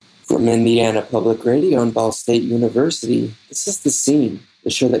From Indiana Public Radio and Ball State University, this is The Scene,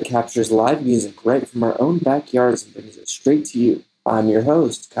 the show that captures live music right from our own backyards and brings it straight to you. I'm your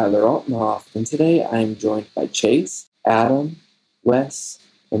host, Kyler Altenhoff, and today I am joined by Chase, Adam, Wes,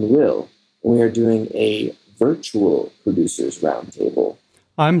 and Will. And we are doing a virtual producers roundtable.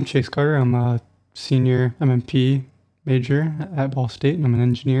 I'm Chase Carter. I'm a senior MMP major at Ball State, and I'm an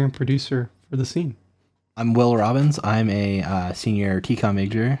engineer and producer for The Scene. I'm Will Robbins. I'm a senior TCOM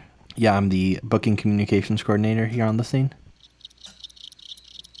major. Yeah, I'm the booking communications coordinator here on The Scene.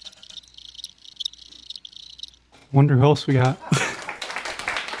 Wonder who else we got.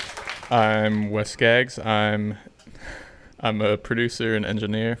 I'm Wes Skaggs. I'm a producer and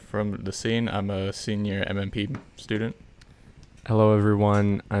engineer from The Scene. I'm a senior MMP student. Hello,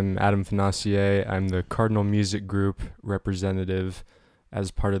 everyone. I'm Adam Financier. I'm the Cardinal Music Group representative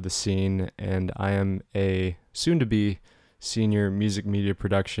as part of The Scene, and I am a soon-to-be senior music media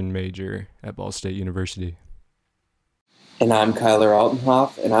production major at Ball State University. And I'm Kyler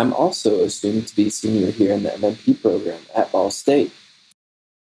Altenhoff, and I'm also a soon-to-be senior here in the MMP program at Ball State.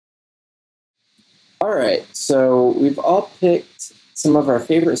 All right, so we've all picked some of our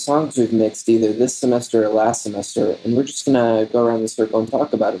favorite songs we've mixed either this semester or last semester, and we're just going to go around the circle and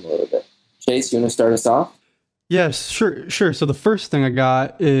talk about them a little bit. Chase, you want to start us off? Yes, sure. So the first thing I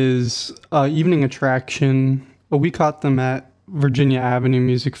got is Evening Attraction. We caught them at Virginia Avenue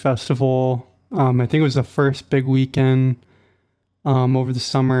Music Festival. I think it was the first big weekend over the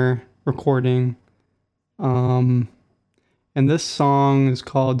summer recording. And this song is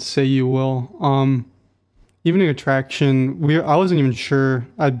called Say You Will. Evening Attraction, I wasn't even sure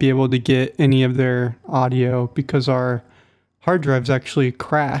I'd be able to get any of their audio because our hard drives actually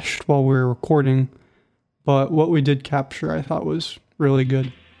crashed while we were recording. But what we did capture I thought was really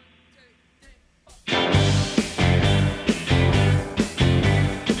good.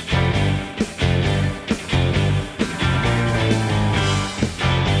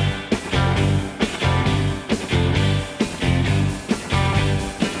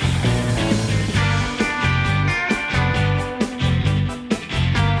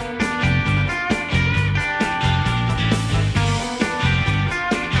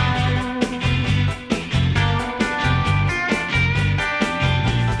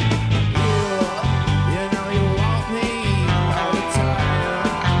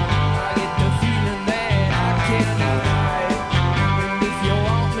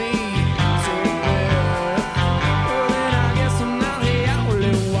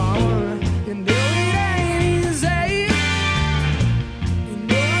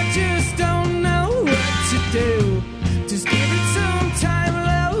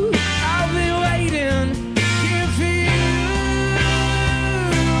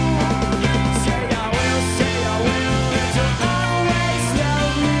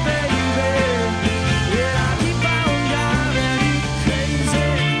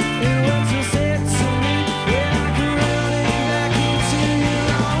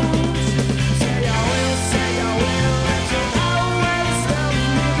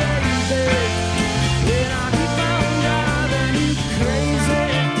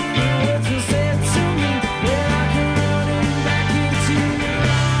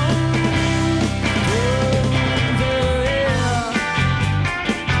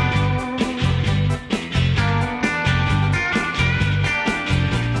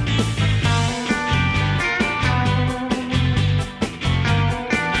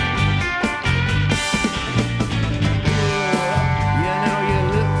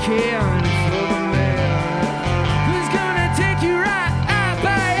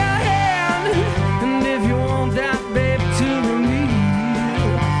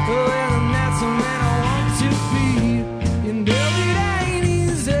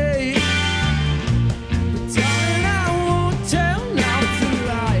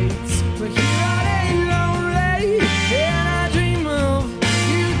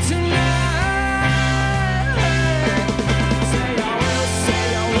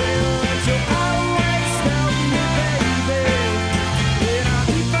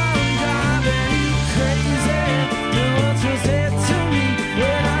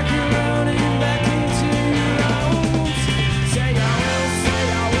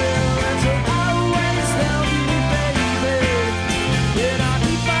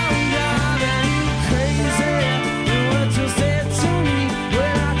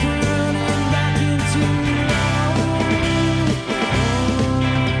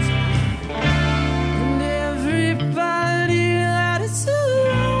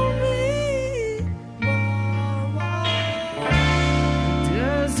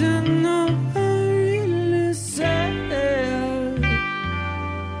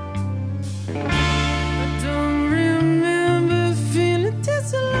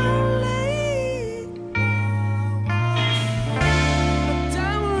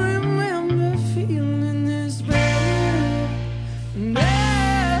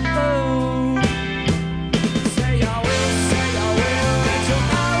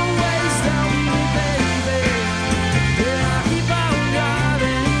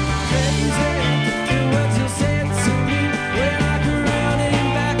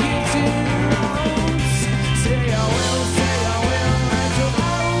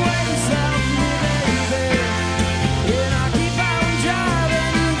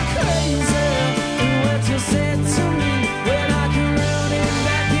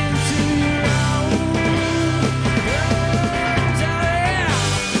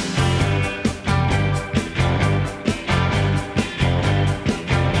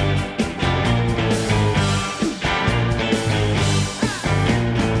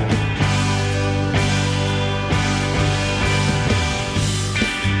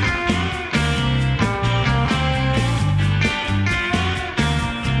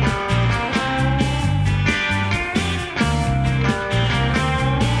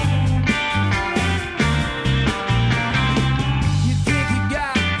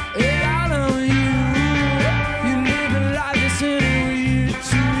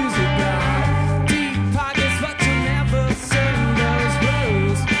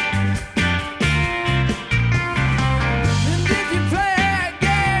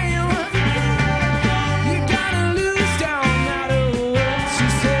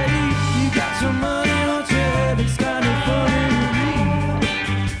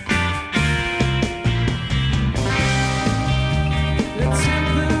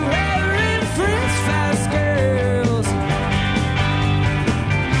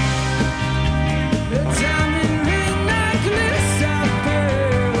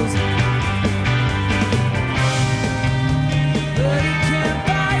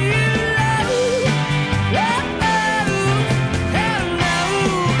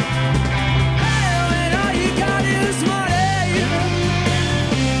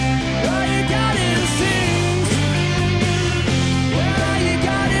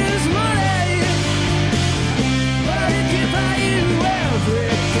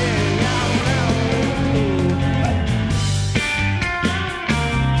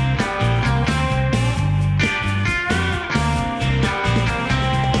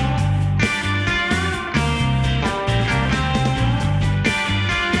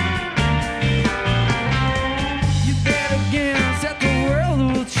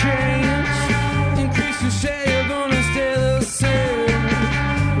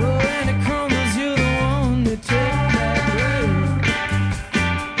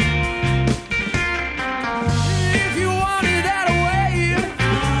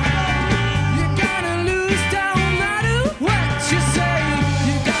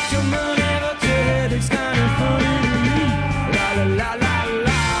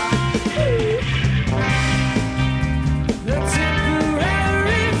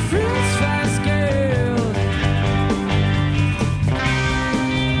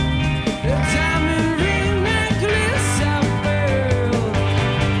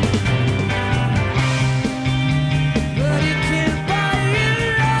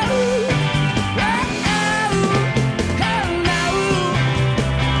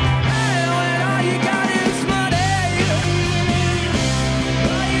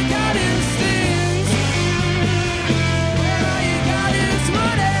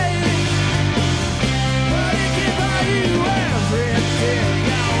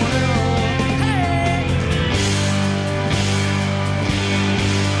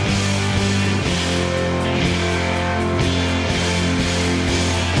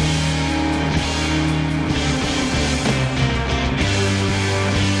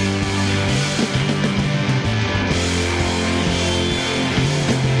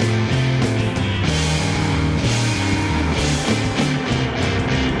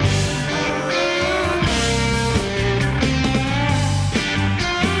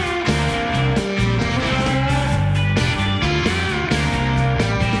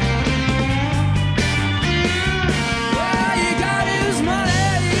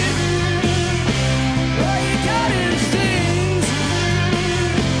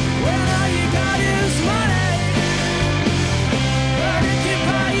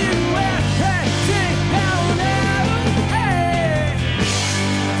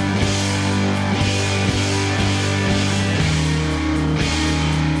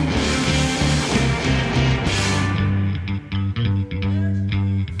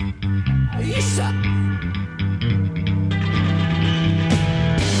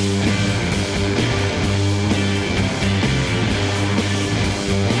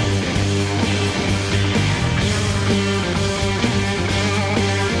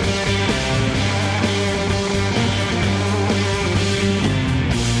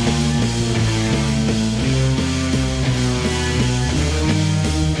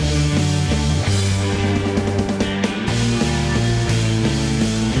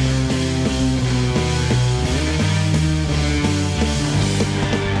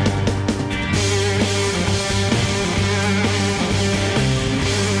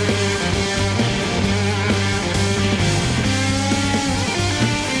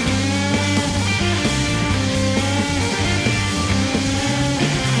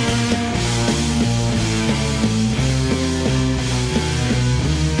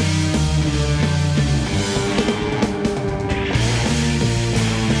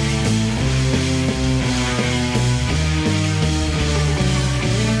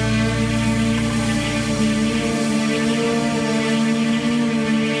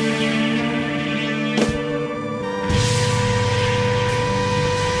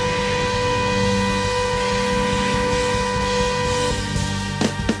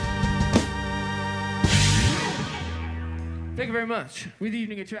 you very much. With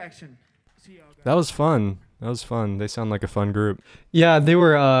Evening Attraction. See y'all guys. That was fun. They sound like a fun group. Yeah, they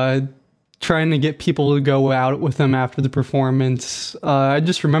were trying to get people to go out with them after the performance. I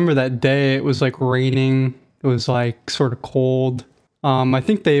just remember that day. It was like raining. It was like sort of cold. I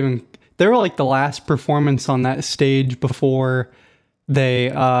think they were like the last performance on that stage before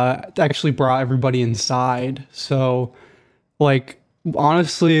they actually brought everybody inside. So like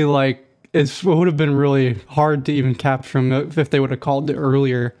honestly, like it would have been really hard to even capture them if they would have called it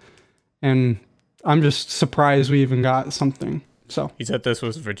earlier. And I'm just surprised we even got something. So You said this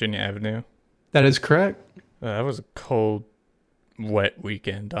was Virginia Avenue? that is correct. That was a cold, wet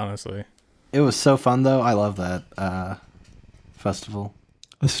weekend, honestly. It was so fun, though. I love that festival.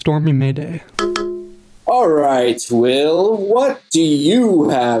 A stormy May Day. All right, Will, what do you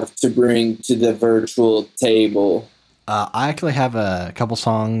have to bring to the virtual table? I actually have a couple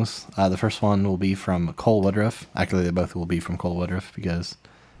songs. The first one will be from Cole Woodruff. Actually, they both will be from Cole Woodruff because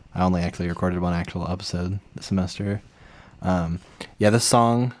I only actually recorded one actual episode this semester. This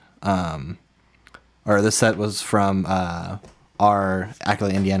song, or this set was from our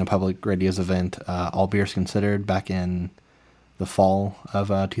actually Indiana Public Radio's event, All Beers Considered, back in the fall of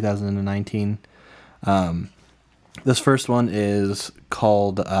 2019. This first one is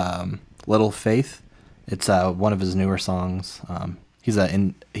called Little Faith. It's one of his newer songs. He's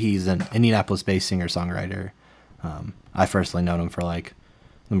an Indianapolis-based singer-songwriter. I personally known him for like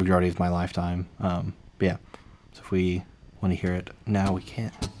the majority of my lifetime. But yeah, so if we want to hear it now, we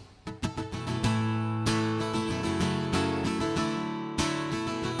can.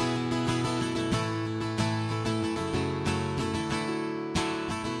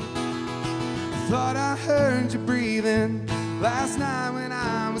 Thought I heard you breathing last night when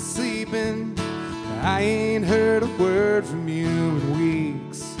I was sleeping. I ain't heard a word from you in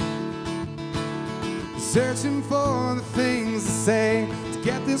weeks. Searching for the things to say to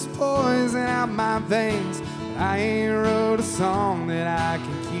get this poison out my veins, but I ain't wrote a song that I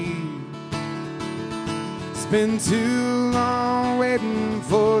can keep. It's been too long waiting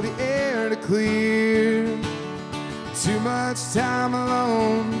for the air to clear. Too much time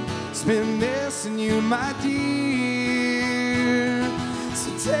alone, spend missing you, my dear. So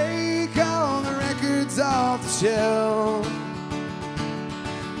take all the records off the shelf.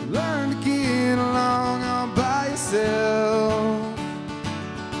 Learn to get along all by yourself.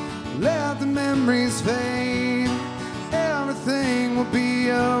 Let the memories fade. Everything will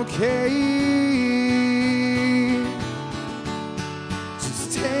be okay.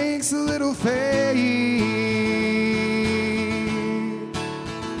 Just takes a little faith.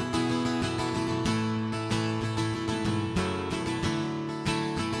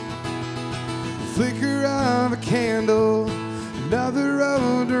 Flicker of a candle, another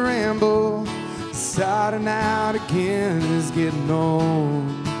road to ramble. Starting out again is getting old.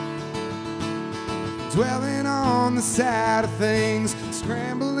 Dwelling on the side of things,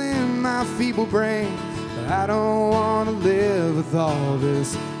 scrambling my feeble brain. But I don't want to live with all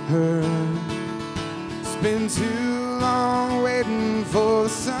this hurt. It's been too long waiting for the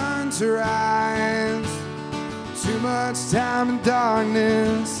sun to rise. Too much time in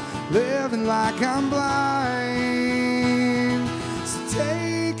darkness, living like I'm blind. So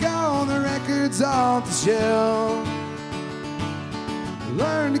take all the records off the shelf.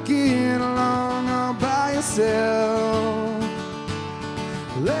 Learn to get along all by yourself.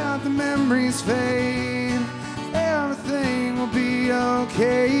 Let the memories fade. Everything will be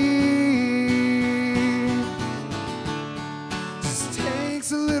okay. Just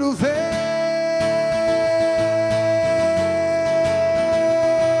takes a little faith.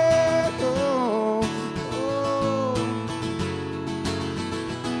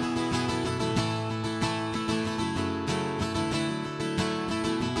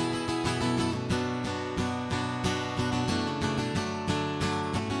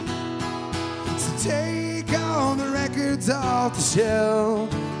 Take all the records off the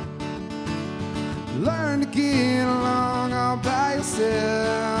shelf. Learn to get along all by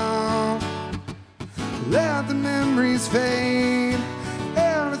yourself. Let the memories fade.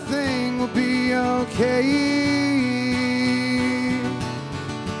 Everything will be okay.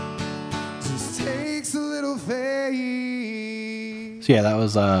 Just takes a little faith. So yeah, that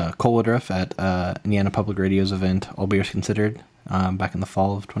was Cole Woodruff at Indiana Public Radio's event, All Beers Considered, back in the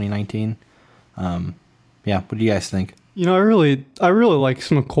fall of 2019. What do you guys think? You know, I really like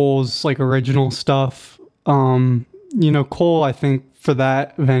some of Cole's like original stuff. Cole, I think for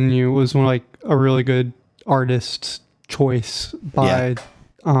that venue was like a really good artist choice by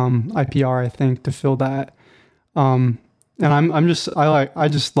IPR, I think, to fill that. And I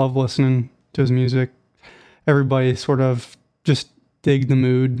just love listening to his music. Everybody sort of just dig the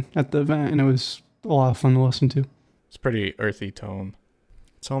mood at the event, and it was a lot of fun to listen to. It's pretty earthy tone.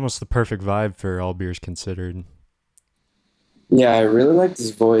 It's almost the perfect vibe for All Beers Considered. Yeah, I really liked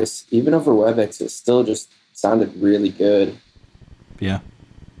his voice. Even over WebEx, it still just sounded really good. Yeah.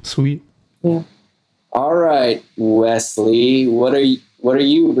 Sweet. Yeah. All right, Wesley, what are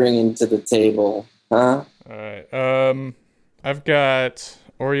you bringing to the table, huh? All right. I've got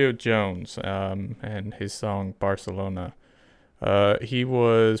Oreo Jones, and his song Barcelona. He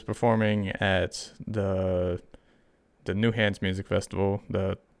was performing at the New Hands Music Festival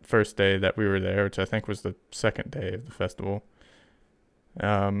the first day that we were there, which I think was the second day of the festival.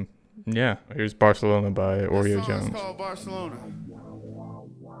 Yeah, here's Barcelona by Oreo Jones. It's called Barcelona.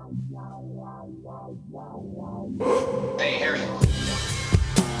 Hey, Harry.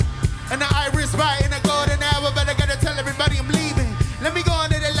 And the Irish bite and the golden hour, but I gotta tell everybody I'm leaving. Let me go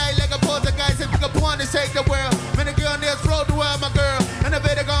under the light like a poltergeist and pick up one to shake the world. Man, the girl next road to where my girl. And I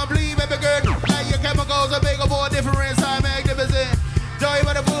better gonna believe every girl. Like your chemicals are bigger, more different, so magnificent. Joy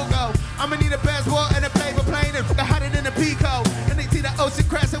with a buco. I'ma need a passport and a paper plane and hotter than a Pico. And they see the ocean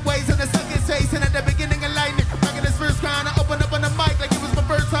crashing waves and the sun gets chasing at the beginning of lightning. Back in this first round, I open up on the mic like it was my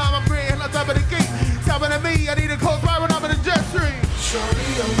first time. I'm green on top of the gate. Top of me, I need a cold ride when I'm in a jet stream.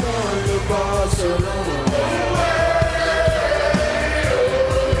 Shorty, I'm going to Barcelona.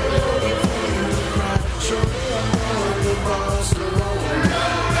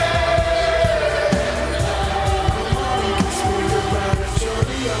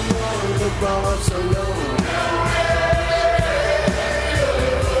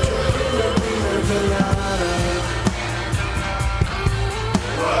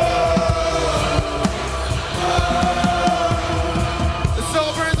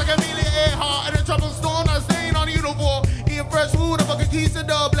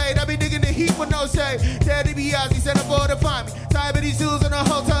 No shade. Daddy Biazzi said I'm bored to find me. Tired of these shoes in a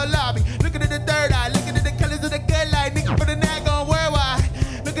hotel lobby. Looking at the third eye, looking at the colors of the good light. Nigga for the nag on worldwide.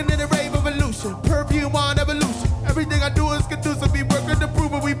 Looking at the rave evolution, perfume on evolution. Everything I do is conducive. Be working to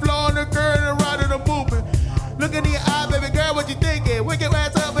prove it. We blowing the girl and riding the movement. Look in your eye, baby girl, what you thinking? Wicked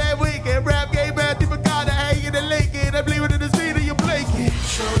ass up every weekend. Rap game, bad people got to hang in the Lincoln. I'm leaving in the seat of your blanket.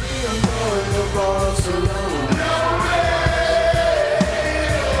 Shorty, I'm going to Barcelona. No way.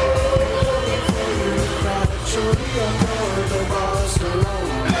 Shorty, I'm going to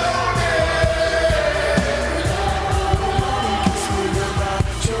Barcelona. Kiss me goodbye.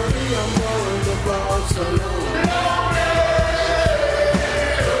 Shorty, I'm going to Barcelona.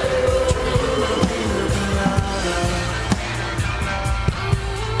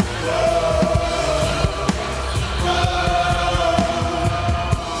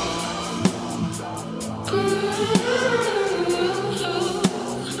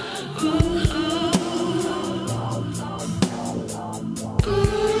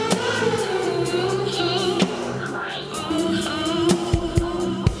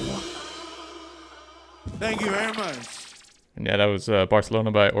 Thank you very much. And yeah, that was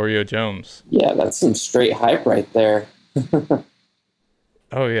Barcelona by Oreo Jones. Yeah, that's some straight hype right there.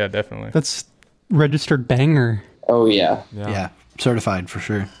 Oh yeah, definitely. That's registered banger. Oh yeah. Yeah, certified for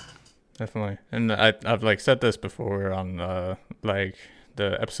sure. Definitely. And I've like said this before on like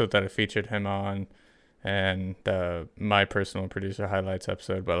the episode that I featured him on and my personal producer highlights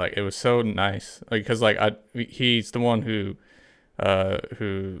episode, but like it was so nice because like he's the one who's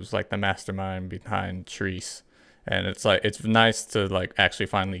like the mastermind behind Treese, and it's like it's nice to like actually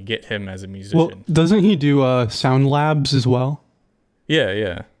finally get him as a musician. Well, doesn't he do sound labs as well?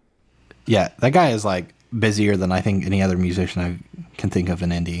 Yeah. That guy is like busier than I think any other musician I can think of in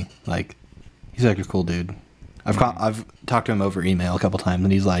indie. Like, he's like a cool dude. I've talked to him over email a couple times,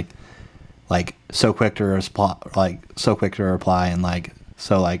 and he's like so quick to reply, and like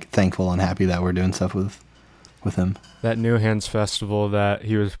so like thankful and happy that we're doing stuff with him. That New Hands Festival that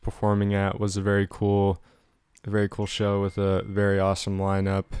he was performing at was a very cool show with a very awesome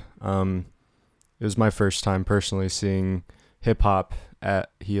lineup. It was my first time personally seeing hip hop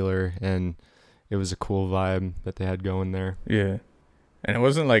at Healer, and it was a cool vibe that they had going there. Yeah. And it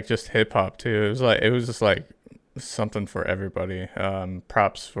wasn't like just hip hop too. It was just like something for everybody.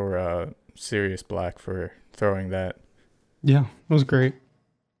 Props for Sirius Black for throwing that. Yeah, it was great.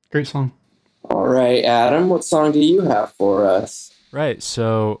 Great song. All right, Adam, what song do you have for us? Right,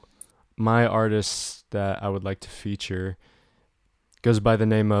 so my artist that I would like to feature goes by the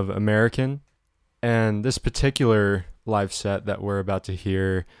name of American, and this particular live set that we're about to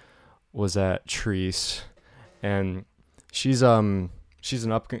hear was at Treese, and she's an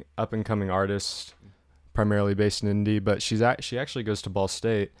up and coming artist, primarily based in indie, but she actually goes to Ball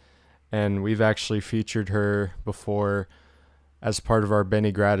State, and we've actually featured her before as part of our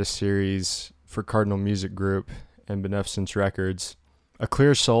Benny Gratis series for Cardinal Music Group and Beneficence Records. A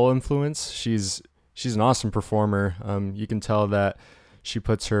clear soul influence. She's an awesome performer. You can tell that she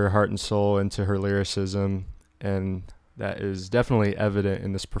puts her heart and soul into her lyricism, and that is definitely evident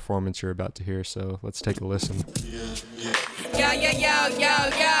in this performance you're about to hear. So let's take a listen. Yo, yo, yo, yo,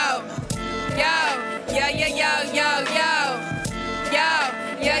 yo. Yo, yo, yo, yo, yo, yo. Yo,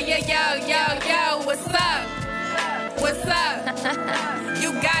 yo, yo, yo, yo, yo. What's up? What's up?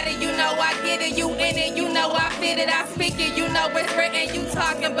 You got it, you know I get it, you in it, you know I fit it, I speak it, you know it's written, you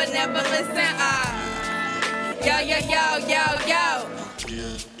talking but never listen. Yo, yo, yo, yo, yo.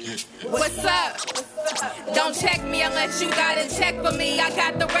 What's up? Don't check me unless you got a check for me. I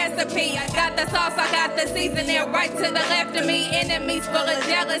got the recipe, I got the sauce, I got the seasoning right to the left of me. Enemies full of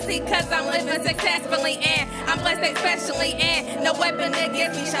jealousy, cause I'm living successfully and I'm blessed especially, and no weapon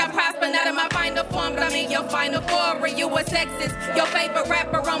against me shall prosper. Not in my final form, but I'm in your final form. You a sexist, your favorite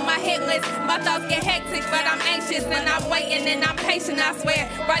rapper on my hit list. My thoughts get hectic, but I'm anxious and I'm waiting and I'm patient, I swear.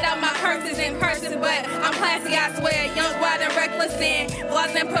 Write out my curses in person, but I'm classy, I swear. Young, wild, and reckless in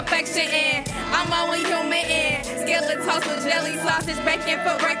flaws and perfection in. I'm only human in skillet toast with jelly, sausage, bacon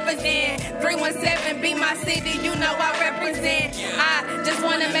for breakfast in 317 be my city, you know I represent. I just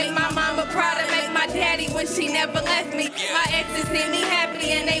wanna make my mama proud and make my daddy wish he never left me. My exes see me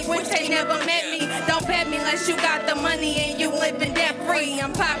happy and they wish they never met me. Don't bet me unless you got the money and you living debt free.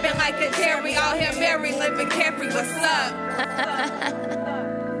 I'm popping like a cherry, all here merry, living carefree. What's up?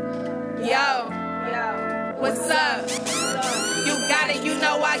 Yo. What's up? You got it, you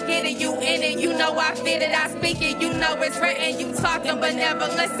know I get it, you in it, you know I fit it, I speak it, you know it's written, you talking but never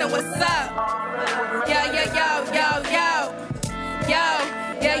listen. What's up? Yo, yo, yo, yo, yo. Yo,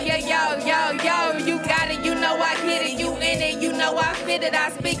 yo, yo, yo, yo, yo. You got it, you know I get it, you in it, you know I fit it,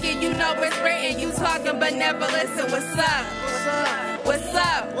 I speak it, you know it's written, you talking but never listen. What's up? What's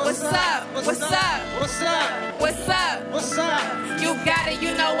up? What's up? What's up? What's up? What's up? What's up? You got it,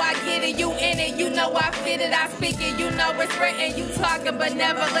 you know I get it, you in it, you know I fit it, I speak it, you know it's written, you talking but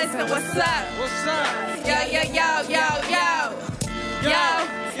never listen. What's up? What's up? Yo, yo, yo, yo, yo. Yo,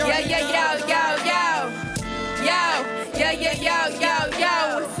 yo, yo, yo, yo, yo. Yo, yo, yo, yo, yo, yo.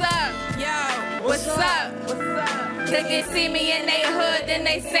 What's up? Yo, what's up? They can see me in they hood and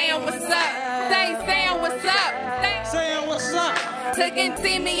they saying what's up. They saying what's up. Saying what's up? They can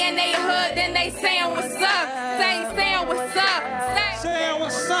see me in they hood and they saying what's up. They saying what's up. Saying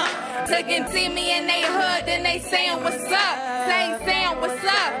what's up? They can see me in they hood and they saying what's up. They saying what's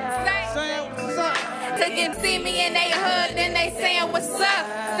up. Saying what's up? They can see me in they hood and they saying what's up.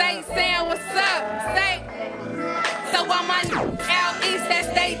 They saying what's up. Say. So I'm on out east that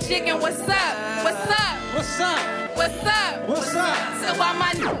stay jigging. What's up? What's up? What's up? What's up? What's up? So I'm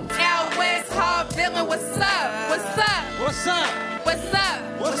on out west hard villain. What's up? What's up? What's up? What's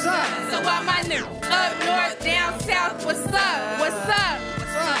up? What's up? So I'm on up north, down south. What's up? What's up?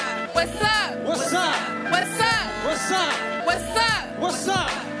 What's up? What's up? What's up? What's up? What's up? What's up?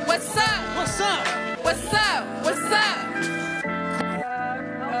 What's up? What's up? What's up? What's up?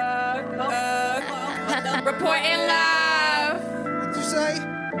 Reporting live What'd you say?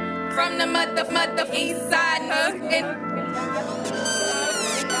 from the mother east side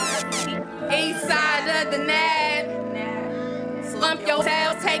east side of the Nad. Slump your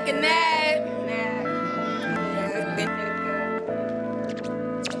tail, take a nap.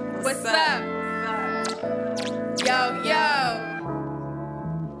 What's up? Yo, yo.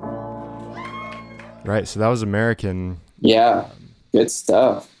 Right, so that was American. Yeah, good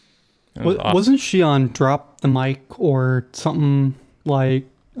stuff. That was awesome. Wasn't she on Drop the Mic or something like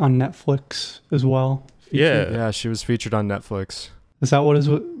on Netflix as well? Yeah, she was featured on Netflix Is that what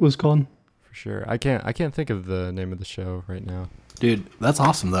it was called? for sure. I can't think of the name of the show right now. Dude, that's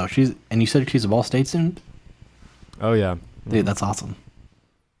awesome though. And you said she's a Ball State student? Oh yeah, Dude, that's awesome.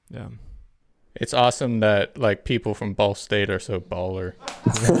 yeah. It's awesome that like people from Ball State are so baller.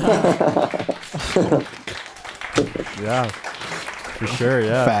 Yeah, for sure.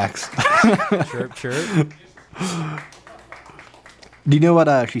 Yeah. Facts. Chirp, chirp. Do you know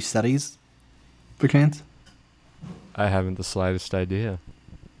what she studies, per chance? I haven't the slightest idea.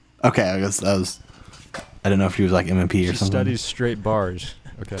 Okay, I guess that was... I don't know if she was like MMP or She something. studies straight bars.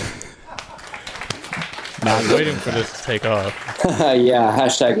 Okay. I was waiting for this to take off. Yeah,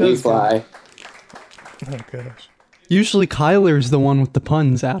 hashtag we fly. Oh gosh. Usually Kyler's the one with the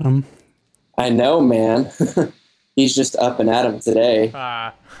puns, Adam. I know, man. He's just up and at 'em today.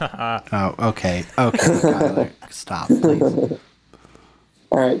 Oh, okay. Okay, Kyler. Stop, please.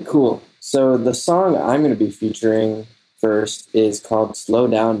 All right, cool. So the song I'm going to be featuring first is called Slow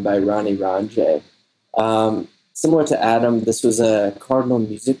Down by Ronnie Ronje. It's similar to Adam, this was a Cardinal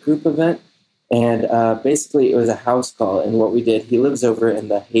Music Group event. And basically, it was a house call. And what we did, he lives over in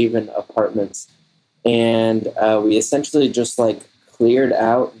the Haven Apartments. And we essentially just like cleared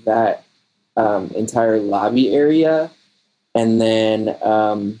out that entire lobby area and then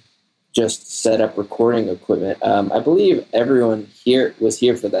just set up recording equipment. I believe everyone here was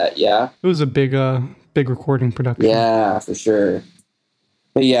here for that. Yeah. It was a big recording production. Yeah, for sure.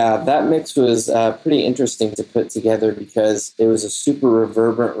 But yeah, that mix was pretty interesting to put together because it was a super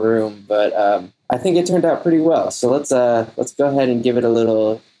reverberant room, but I think it turned out pretty well. So let's go ahead and give it a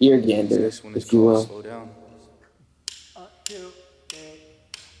little ear gander, if you will. Slow down.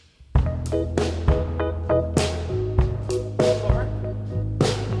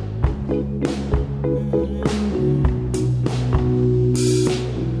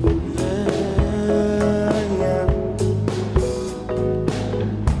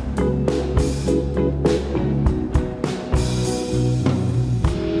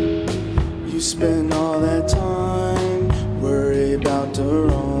 Spend all that time worried about the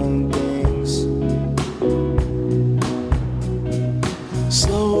wrong things.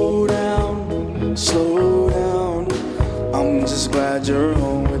 Slow down, slow down. I'm just glad you're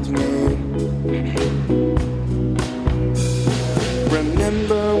home with me.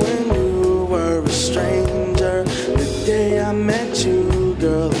 Remember when you were a stranger? The day I met you,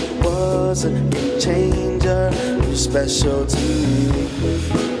 girl, it was a game changer. You're special to me.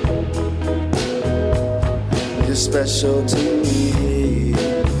 You're special to me.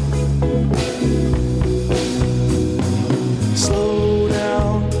 Slow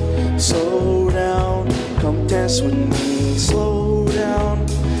down, come dance with me. Slow down,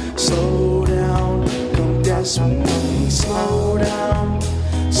 come dance with me. Slow down,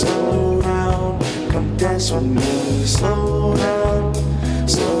 come dance with me. Slow down.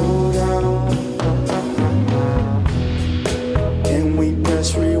 Can we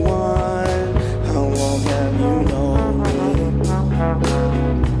press rewind? How long have you known me?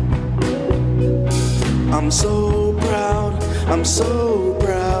 I'm so proud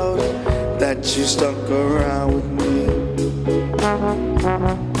that you stuck around with me.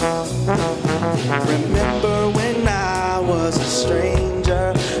 Remember when I was a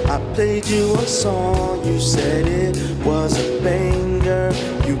stranger, I played you a song, you said it was a banger.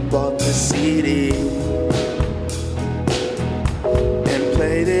 You bought the CD and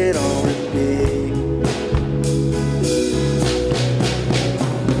played it on repeat.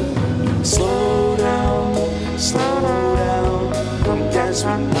 Slow down, come dance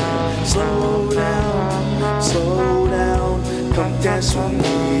with me. Slow down, come dance with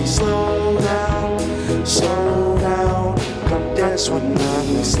me. Slow down, come dance with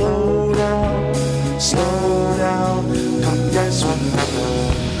me. Slow down, come dance with me.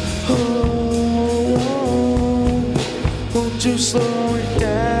 Oh, won't you slow it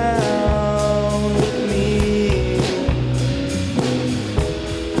down with me?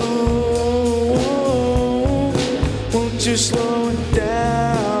 Oh, won't you slow it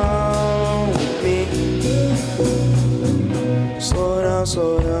down with me? Slow down,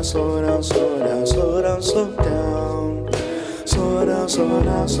 slow down, slow down, slow down, slow down, slow down. Slow down, slow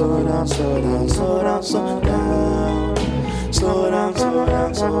down, slow down, slow down, slow down, slow down. Slow down, slow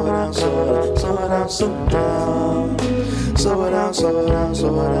down, slow down, slow down, slow down, slow down. Slow down, slow down,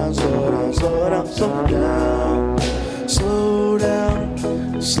 slow down, slow down, slow down, slow down. Slow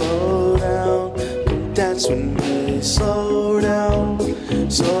down, come dance with me. Slow down, come dance with me.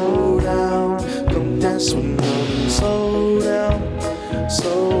 Slow down, come dance with me. Slow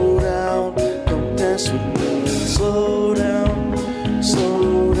down, come dance with me.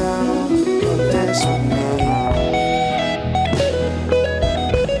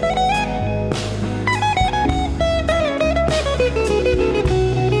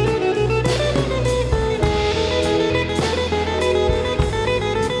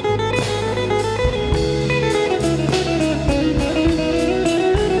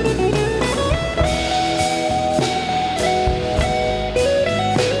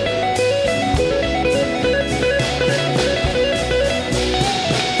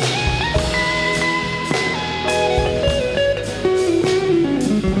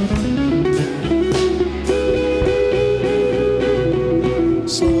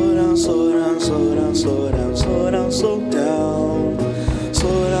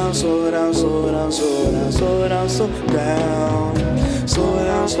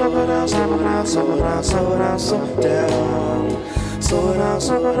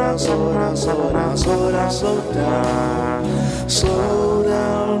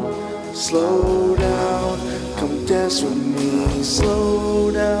 Slow down, come dance with me.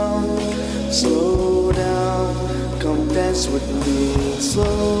 Slow down, dance with me.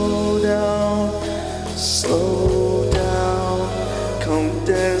 Slow down, slow down. Come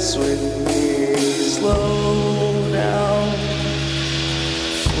dance with me. Slow down,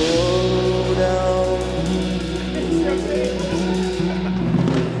 slow down.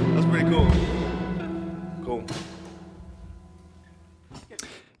 That's pretty cool. Cool.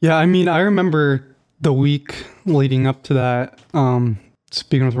 Yeah, I mean, I remember the week leading up to that,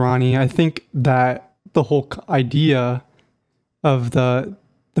 speaking with Ronnie, I think that the whole idea of the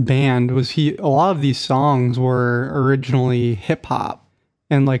band was a lot of these songs were originally hip hop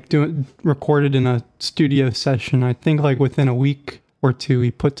and like recorded in a studio session. I think like within a week or two, he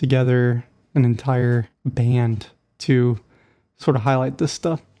put together an entire band to sort of highlight this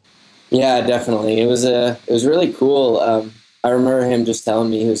stuff. Yeah, definitely. It was really cool. I remember him just telling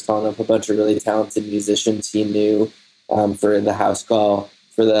me he was calling up a bunch of really talented musicians he knew for the house call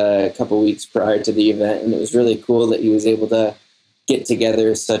for the couple weeks prior to the event. And it was really cool that he was able to get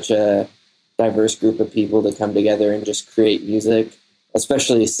together such a diverse group of people to come together and just create music,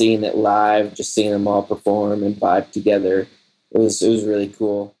 especially seeing it live, just seeing them all perform and vibe together. It was really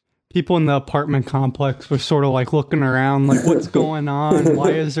cool. People in the apartment complex were sort of like looking around, like, what's going on? Why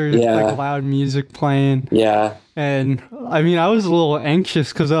is there like loud music playing? Yeah. And I mean, I was a little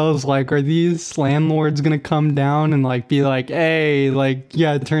anxious because I was like, are these landlords going to come down and like be like, hey, like,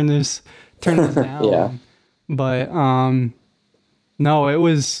 yeah, turn this down. Yeah. But no, it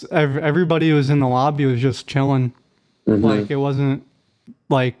was, everybody was in the lobby was just chilling. Mm-hmm. Like, it wasn't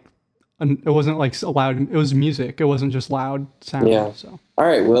like loud. It was music. It wasn't just loud sound. Yeah. So. All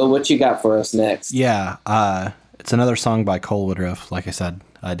right, Will, what you got for us next? Yeah, it's another song by Cole Woodruff. Like I said,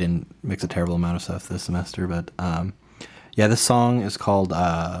 I didn't mix a terrible amount of stuff this semester, but yeah, this song is called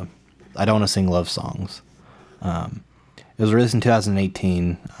I Don't Want to Sing Love Songs. It was released in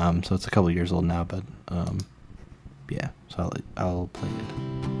 2018, so it's a couple years old now, but yeah, so I'll play it.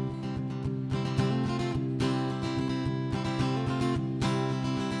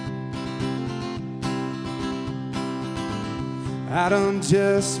 I don't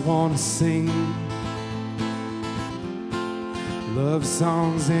just want to sing love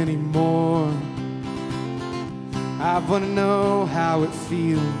songs anymore. I want to know how it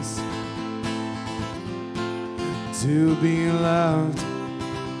feels to be loved.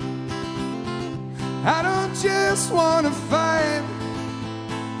 I don't just want to fight,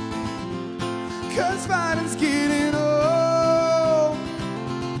 'cause fighting's getting old.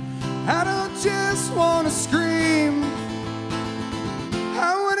 I don't just want to scream,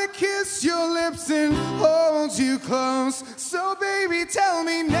 I wanna kiss your lips and hold you close. So baby, tell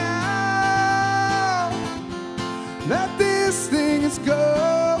me now that this thing is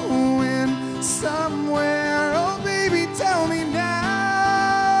going somewhere. Oh baby, tell me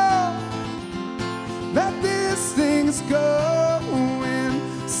now that this thing is going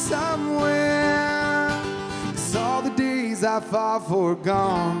somewhere. 'Cause all the days I fought for are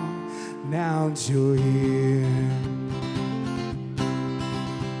gone, now that you're here.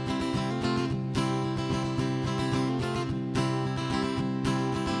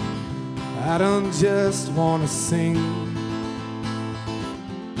 I don't just want to sing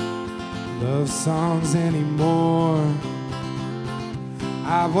love songs anymore.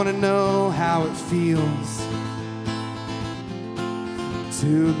 I want to know how it feels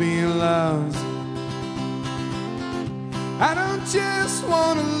to be loved. I don't just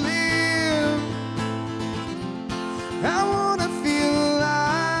want to live, I want to feel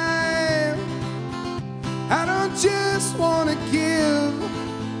alive. I don't just want to give,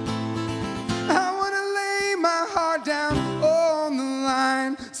 down on the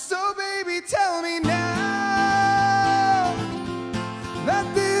line. So baby, tell me now that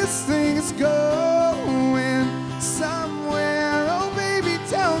this thing is going somewhere. Oh baby,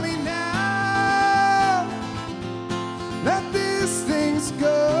 tell me now that this thing's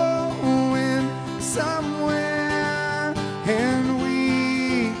going somewhere. And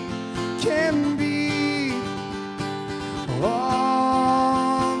we can be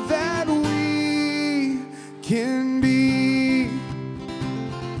all that we can be.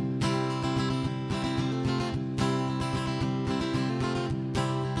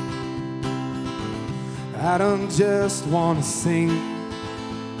 I don't just want to sing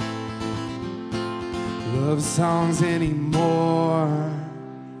love songs anymore.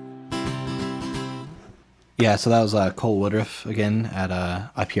 Yeah, so that was Cole Woodruff again at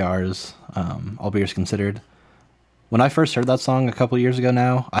IPR's All Beers Considered. When I first heard that song a couple years ago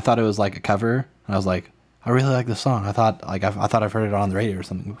now, I thought it was like a cover, and I was like, I really like this song. I thought I've heard it on the radio or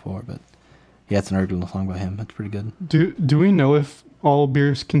something before, but yeah, it's an original song by him. It's pretty good. Do we know if All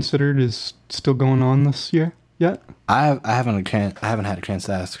Beers Considered is still going on this year? yet? I haven't had a chance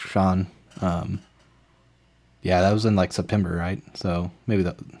to ask Sean. Yeah, that was in like September, right? So maybe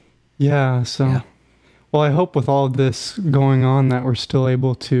that. Yeah. So, Yeah. well, I hope with all of this going on that we're still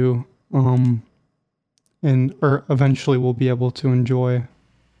able to, or eventually we'll be able to enjoy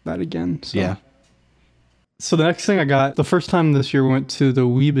that again. So. Yeah. So the next thing I got, the first time this year we went to the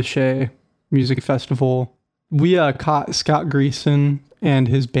Weebushe Music Festival. We caught Scott Greason and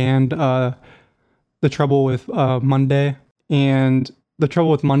his band, The Trouble with Monday. And The Trouble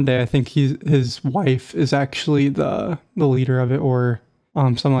with Monday, I think his wife is actually the leader of it, or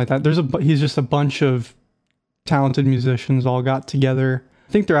something like that. He's just a bunch of talented musicians all got together.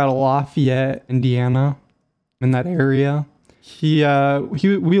 I think they're out of Lafayette, Indiana, in that area. We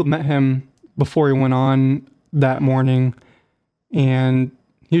met him before he went on that morning, and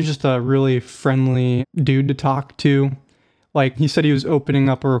he was just a really friendly dude to talk to. Like, he said he was opening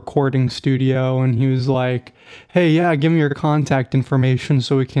up a recording studio, and he was like, hey, yeah, give me your contact information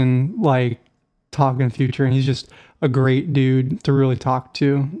so we can, like, talk in the future. And he's just a great dude to really talk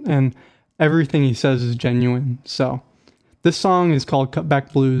to, and everything he says is genuine. So this song is called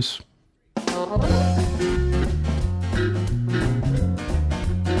Cutback Blues.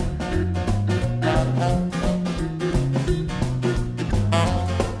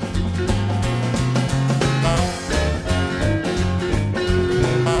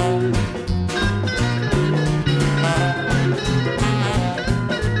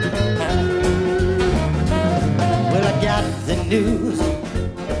 News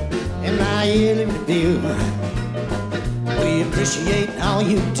in my yearly review. We appreciate all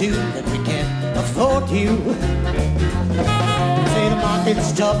you do, but we can't afford you. Say the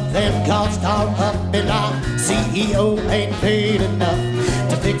market's tough and costs are up, and our CEO ain't paid enough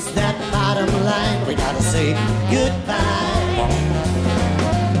to fix that bottom line. We gotta say goodbye.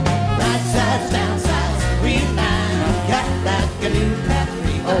 Right sides, down sides, reline, got back a new path,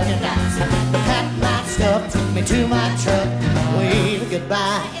 reorganize. Pack my stuff, took me to my truck. Wave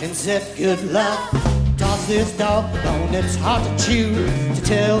goodbye and said good luck. Toss this dog bone, it's hard to chew. To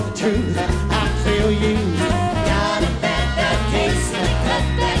tell the truth, I feel you. Got a bad case and a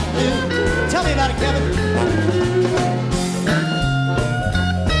cutback blue. Tell me about it, Kevin.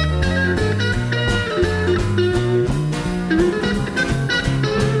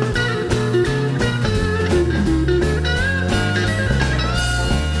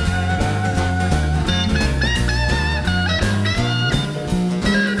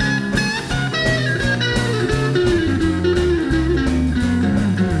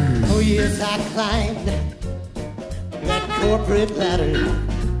 I climbed that corporate ladder.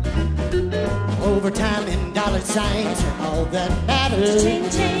 Overtime and dollar signs are all that matters. Chain,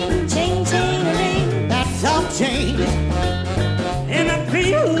 chain, chain, chain, ring. That's all change, and I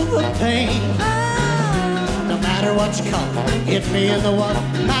feel the pain. Oh. No matter what you call it, hit me in the water.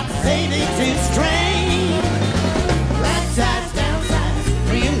 My savings is strained. Right sides, down sides,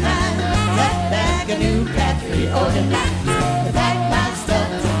 realign. Cut back a new path, reorganize. Pack my stuff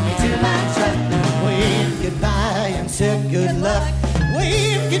to my truck. Wave goodbye and said good luck.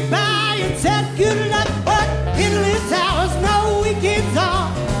 Wave goodbye and said good luck. But endless hours, no weekends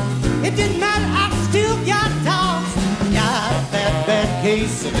off. It didn't matter, I still got dogs. Got a bad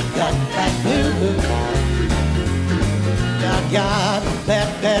case of the cutback blues. I got a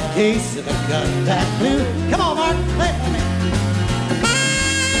bad case of the cutback blues. Come on, Mark, play it for me.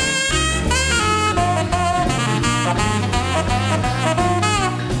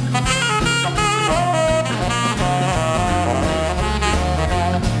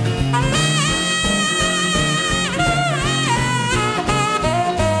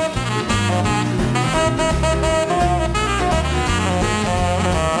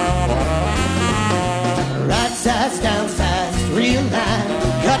 Down fast, realign,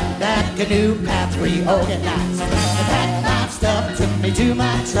 cut back a new path, reorganize. Packed my stuff, took me to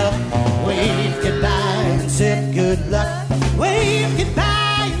my truck. Waved goodbye and said good luck. Waved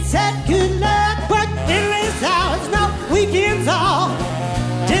goodbye and said good luck. Worked endless hours, no weekends off.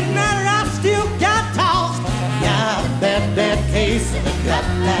 Didn't matter, I still got tossed. Got a bad case of the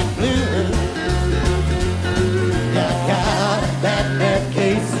cutback blues. Got a bad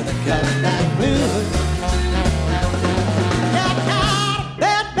case of the cutback blues.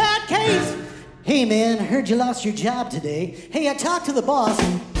 Hey man, I heard you lost your job today. Hey, I talked to the boss.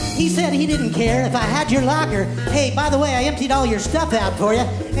 He said he didn't care if I had your locker. Hey, by the way, I emptied all your stuff out for you,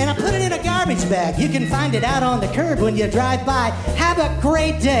 and I put it in a garbage bag. You can find it out on the curb when you drive by. Have a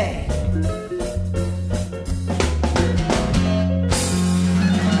great day.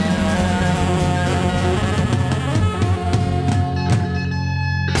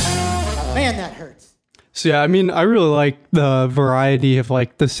 Man, that hurts. So yeah, I mean, I really like the variety of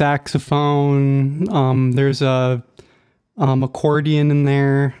like the saxophone. There's a accordion in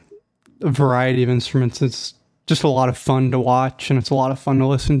there, a variety of instruments. It's just a lot of fun to watch, and it's a lot of fun to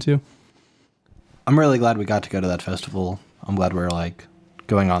listen to. I'm really glad we got to go to that festival. I'm glad we're like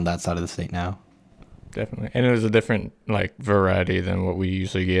going on that side of the state now. Definitely. And it was a different like variety than what we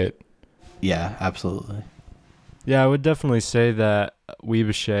usually get. Yeah, absolutely. Yeah, I would definitely say that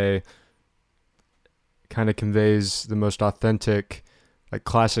Weebushay kind of conveys the most authentic, like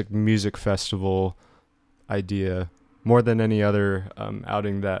classic music festival idea more than any other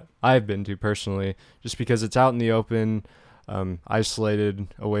outing that I've been to personally, just because it's out in the open,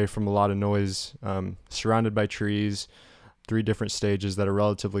 isolated away from a lot of noise, surrounded by trees, 3 different stages that are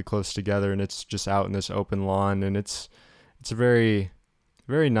relatively close together, and it's just out in this open lawn, and it's a very,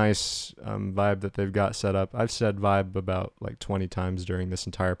 very nice vibe that they've got set up. I've said vibe about like 20 times during this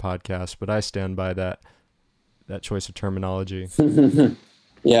entire podcast, but I stand by that choice of terminology.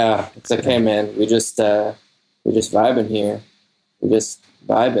 Yeah, it's okay, man. We're just vibing here. We're just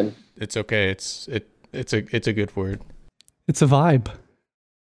vibing. It's okay. It's a good word. It's a vibe.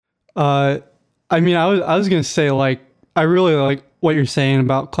 I mean, I was gonna say, like, I really like what you're saying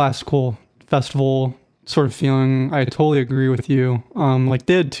about classical festival sort of feeling. I totally agree with you. Like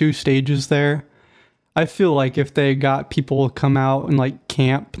they had 2 stages there. I feel like if they got people to come out and like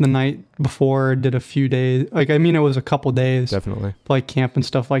camp the night before, did a few days, like, I mean, it was a couple days. Definitely. Like camp and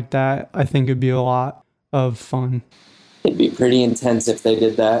stuff like that, I think it'd be a lot of fun. It'd be pretty intense if they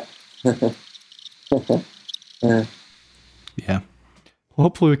did that. Yeah. Well,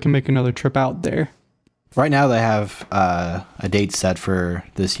 hopefully we can make another trip out there. Right now they have a date set for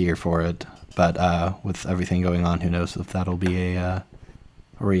this year for it, but with everything going on, who knows if that'll be a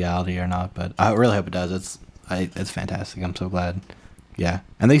reality or not. But I really hope it does. It's fantastic. I'm so glad. Yeah,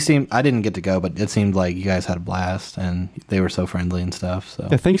 and I didn't get to go, but it seemed like you guys had a blast, and they were so friendly and stuff. So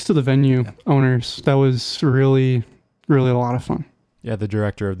yeah, thanks to the venue owners. That was really, really a lot of fun. Yeah, the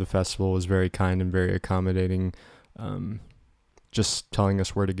director of the festival was very kind and very accommodating, just telling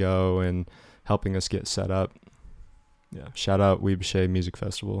us where to go and helping us get set up. Yeah, shout out Weebushay Music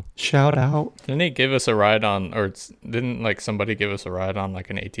Festival. Shout out. Didn't he give us a ride on, or didn't like somebody give us a ride on like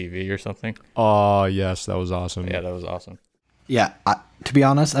an ATV or something? Oh, yes, that was awesome. Yeah, that was awesome. Yeah, to be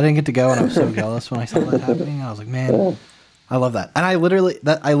honest, I didn't get to go, and I was so jealous when I saw that happening. I was like, man, I love that. And I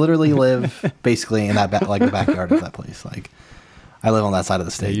literally live basically in that the backyard of that place. Like, I live on that side of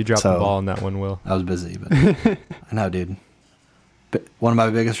the state. Yeah, you dropped the ball on that one, Will. I was busy, but I know, dude. But one of my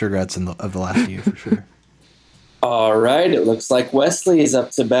biggest regrets of the last year, for sure. All right, it looks like Wesley is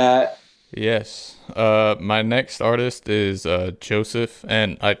up to bat. Yes. My next artist is Joseph,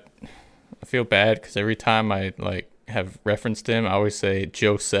 and I feel bad because every time I like have referenced him, I always say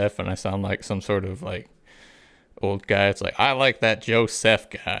Joseph, and I sound like some sort of like old guy. It's like, I like that Joseph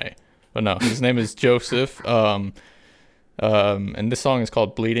guy, but no, his name is Joseph. And this song is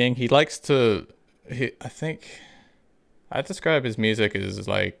called Bleeding. He likes to, I think I describe his music as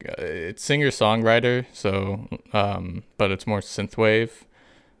like it's singer-songwriter, so but it's more synthwave,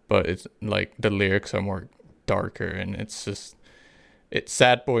 but it's like the lyrics are more darker, and it's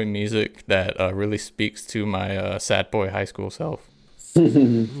sad boy music that really speaks to my sad boy high school self.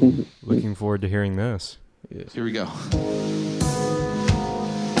 Looking forward to hearing this. Yes. Here we go.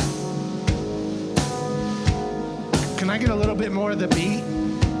 Can I get a little bit more of the beat?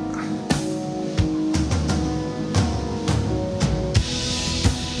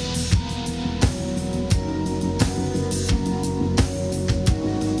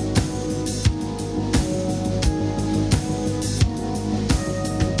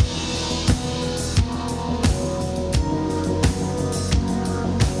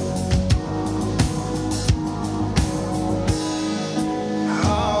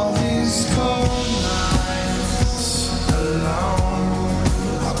 All these cold nights alone.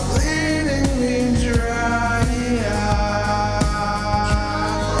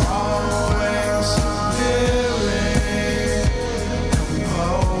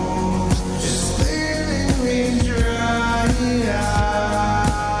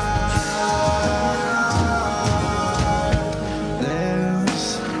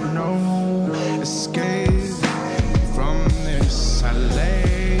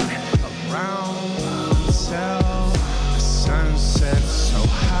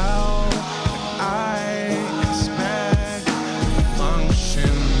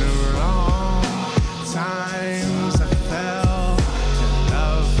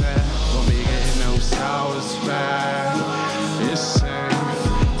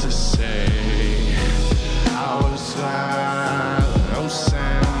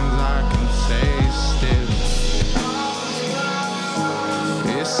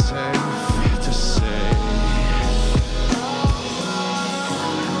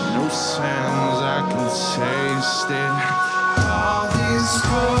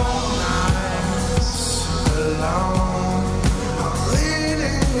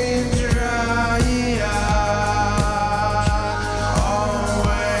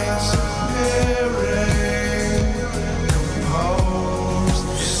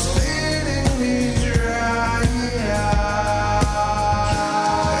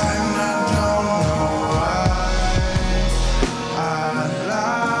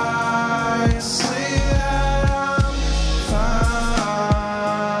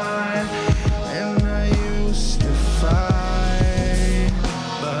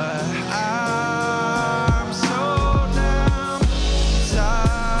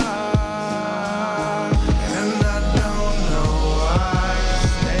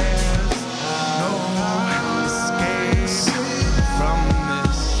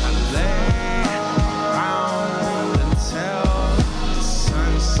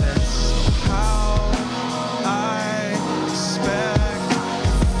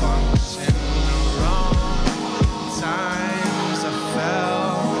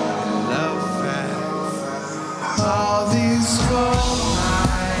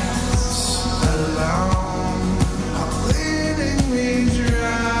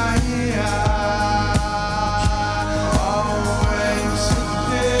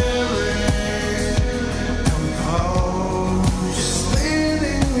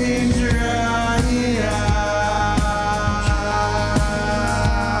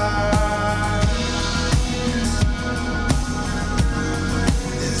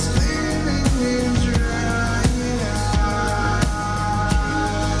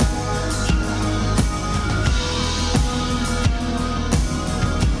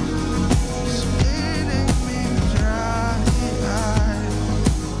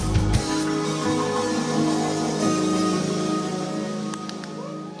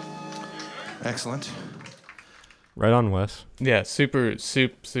 Excellent. Right on, Wes. Yeah, super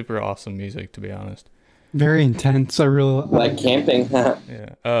awesome music, to be honest. Very intense. I really Like camping, huh?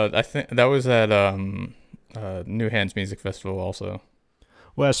 Yeah. I think that was at New Hands Music Festival also.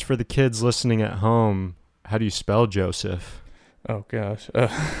 Wes, for the kids listening at home, how do you spell Joseph? Oh gosh.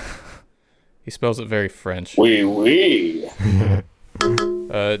 He spells it very French. Oui.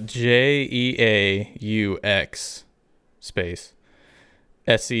 Jeaux space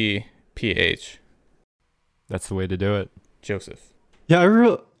SEPH. That's the way to do it. Joseph.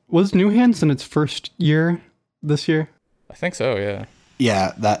 Yeah, was New Hands in its first year this year? I think so, yeah.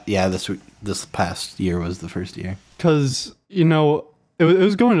 This past year was the first year. Because, you know, it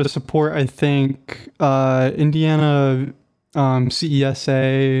was going to support, I think, Indiana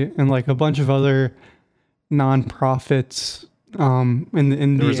CESA and like a bunch of other nonprofits in the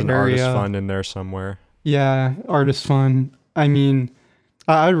area. There was an artist fund in there somewhere. Yeah, artist fund. I mean,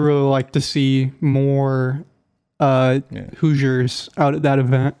 I'd really like to see more Hoosiers out at that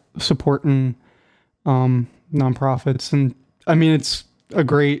event supporting nonprofits. And I mean, it's a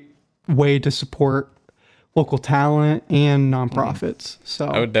great way to support local talent and nonprofits. So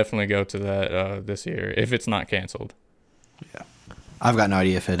I would definitely go to that this year if it's not canceled. Yeah, I've got no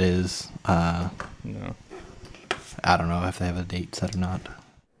idea if it is. No, I don't know if they have a date set or not.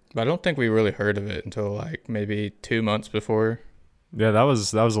 But I don't think we really heard of it until like maybe 2 months before. Yeah, that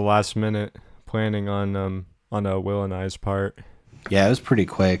was a last minute planning on Will and I's part. Yeah, it was pretty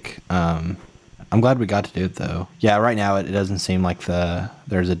quick. I'm glad we got to do it though. Yeah, right now it doesn't seem like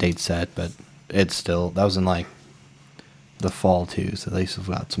there's a date set, but it's still, that was in like the fall too, so they still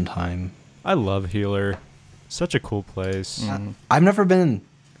got some time. I love Healer. Such a cool place. I've never been.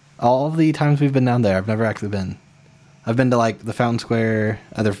 All of the times we've been down there, I've never actually been. I've been to like the Fountain Square,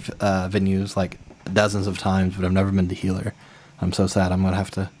 other venues like dozens of times, but I've never been to Healer. I'm so sad. I'm gonna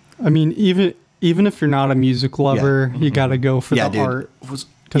have to. I mean, even if you're not a music lover, you got to go for the art. Because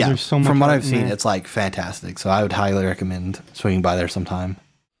there's so much. From what art I've in seen, there. it's like fantastic. So I would highly recommend swinging by there sometime.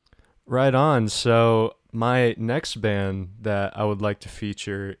 Right on. So my next band that I would like to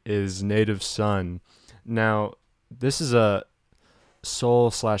feature is Native Son. Now, this is a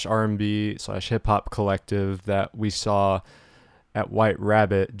soul/R&B/hip-hop collective that we saw at White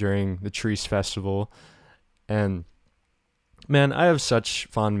Rabbit during the Trees Festival. And man, I have such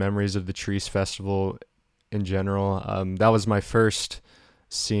fond memories of the Trees Festival in general. That was my first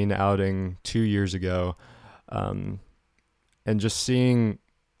scene outing 2 years ago. And just seeing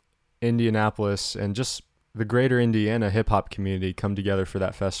Indianapolis and just the greater Indiana hip-hop community come together for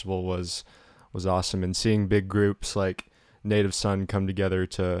that festival was awesome. And seeing big groups like Native Son come together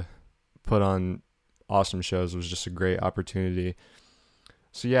to put on awesome shows was just a great opportunity.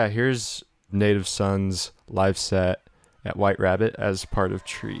 So yeah, here's Native Son's live set at White Rabbit as part of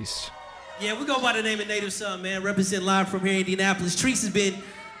Trees. Yeah, we go by the name of Native Son, man. Represent live from here in Indianapolis. Trees has been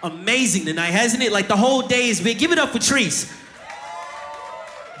amazing tonight, hasn't it? Like the whole day has been. Give it up for Trees.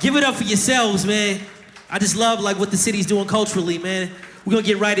 Give it up for yourselves, man. I just love like what the city's doing culturally, man. We're gonna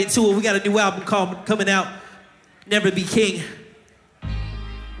get right into it. We got a new album coming out, Never Be King.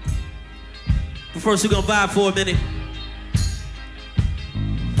 But first we're gonna vibe for a minute.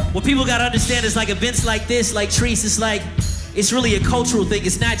 What people gotta understand is like events like this, like Trees, it's really a cultural thing.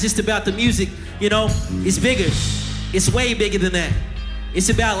 It's not just about the music, you know? It's bigger. It's way bigger than that. It's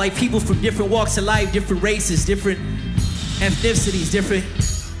about like people from different walks of life, different races, different ethnicities, different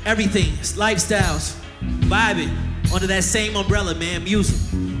everything, lifestyles, vibing under that same umbrella, man, music.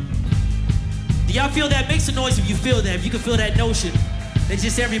 Do y'all feel that? Make some noise if you feel that. If you can feel that notion that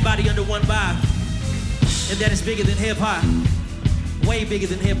just everybody under one vibe and that it's bigger than hip hop. Way bigger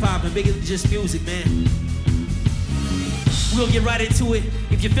than hip hop and bigger than just music, man. We'll get right into it.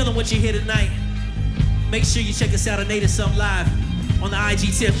 If you're feeling what you hear tonight, make sure you check us out on Native Son Live on the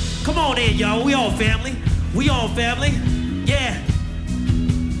IG tip. Come on in, y'all. We all family. We all family. Yeah.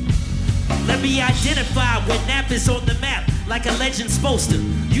 Let me identify when Nap is on the map, like a legend's supposed to.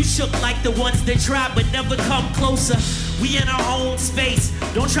 You shook like the ones that try but never come closer. We in our own space.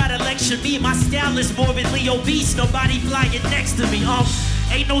 Don't try to lecture me. My style is morbidly obese. Nobody flying next to me.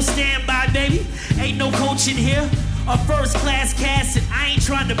 Ain't no standby, baby. Ain't no coaching here. A first class cast, and I ain't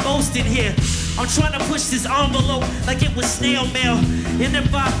trying to boast in here. I'm trying to push this envelope like it was snail mail. And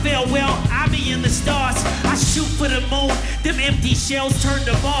if I fail, well, I be in the stars. I shoot for the moon. Them empty shells turn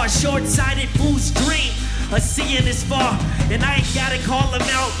to bars. Short-sighted fools dream of seeing this far. And I ain't gotta call them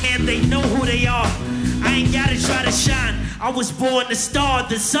out, man, they know who they are. I ain't gotta try to shine. I was born the star,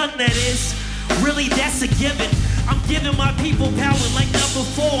 the sun that is. Really, that's a given. I'm giving my people power like number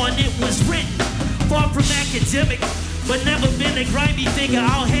 4, and it was written. Far from academic, but never been a grimy figure.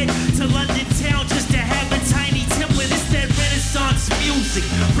 I'll head to London town just to have a tiny template. It's that Renaissance music,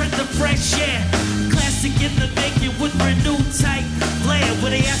 breath of fresh air, classic in the making with renewed type flair.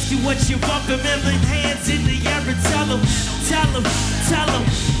 When they ask you what you bumping, remember hands in the air and tell them,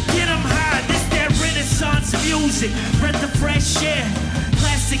 get them high. This that Renaissance music, breath of fresh air,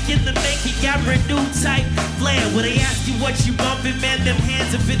 classic in the making, got renewed type flair. When they ask you what you bumping, man, them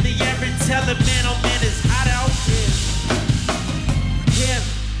hands up in the air and tell them, man, oh man, it's hot out here. Hip,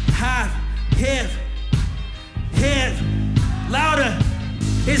 hop, hip, hip, louder,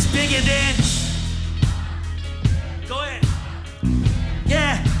 it's bigger than. Go ahead.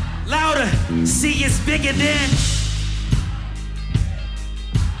 Yeah, louder, see it's bigger than.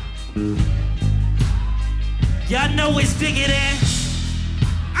 Y'all know it's bigger than.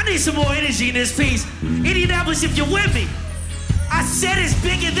 I need some more energy in this piece. Indianapolis, if you're with me, I said it's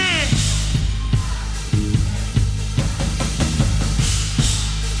bigger than.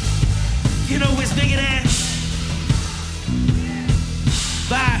 You know it's bigger than.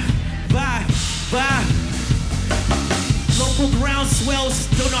 Bye. Local ground swells,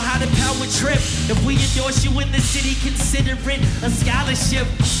 don't know how to power trip. If we endorse you in the city, consider it a scholarship.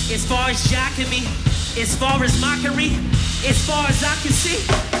 As far as jocking me, as far as mockery, as far as I can see,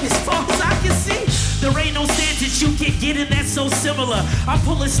 there ain't no standards you can get in that's so similar. I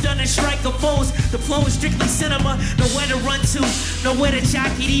pull a stun and strike a foes. The flow is strictly cinema. Nowhere to run to, nowhere to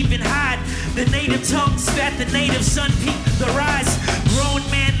jock it, even hide. The native tongue spat, the native sun peak, the rise. Grown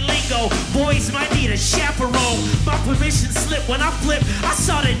man lingo, boys might need a chaperone. My permission slip when I flip, I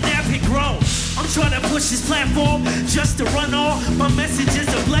saw the napkin grow. I'm trying to push this platform just to run on. My messages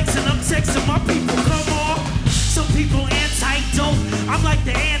are flex and I'm texting my people, come on. Some people anti-dope, I'm like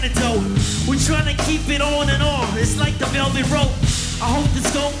the antidote. We're trying to keep it on and on, it's like the velvet rope. I hope the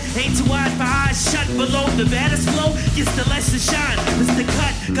scope ain't too wide for eyes shut below. The baddest flow gets the lesser shine. It's the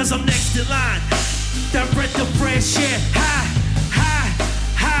cut, cause I'm next in line. That breath of fresh air, high,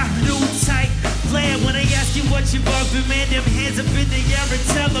 new tight flare. When they ask you what you bumping, man, them hands up in the air and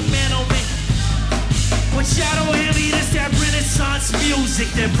tell them, man, oh man. What y'all don't hear me, this that Renaissance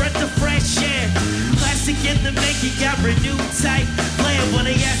music, that breath of fresh air. Classic in the making, got renewed type flare. When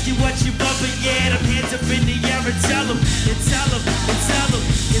they ask you what you bumping, yeah, them hands up in the air and tell them, you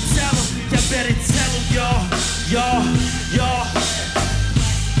better tell them, y'all.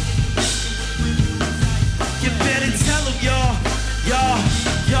 You better tell them, y'all.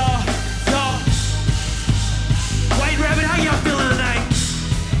 White Rabbit, how y'all feeling tonight?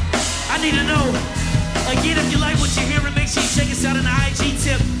 I need to know. Again, if you like what you're hearing, make sure you check us out on the IG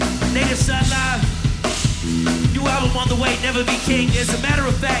tip. Native Son Live. New album on the way, Never Be King. As a matter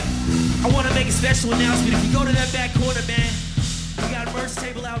of fact, I want to make a special announcement. If you go to that back corner, man, we got a merch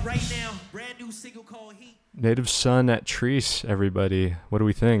table out right now. Brand new single called Heat. Native Son at Treese, everybody. What do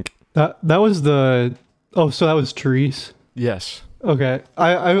we think? That was the... Oh, so that was Therese? Yes. Okay.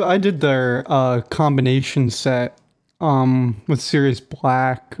 I did their combination set with Sirius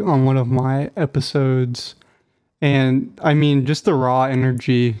Black on one of my episodes. And I mean, just the raw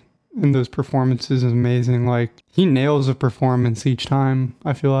energy in those performances is amazing. Like, he nails a performance each time,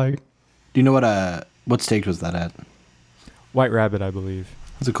 I feel like. Do you know what stage was that at? White Rabbit, I believe.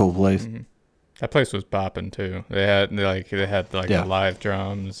 That's a cool place. Mm-hmm. That place was bopping too. They had the live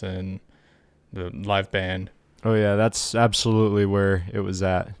drums and the live band. Oh yeah, that's absolutely where it was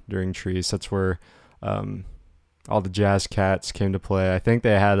at during Trees. That's where all the jazz cats came to play. I think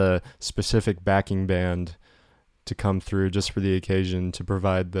they had a specific backing band to come through just for the occasion to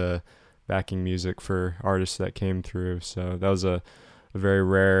provide the backing music for artists that came through. So that was a very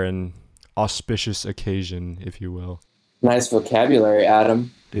rare and auspicious occasion, if you will. Nice vocabulary,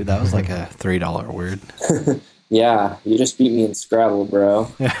 Adam. Dude, that was like a $3 word. Yeah, you just beat me in Scrabble,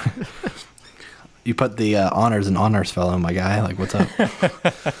 bro. You put the honors in honors fellow, my guy. Like, what's up?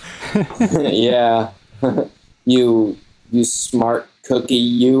 Yeah. You smart cookie,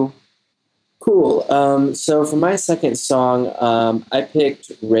 you. Cool. So for my second song, I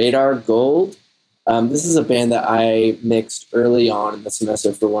picked Radar Gold. This is a band that I mixed early on in the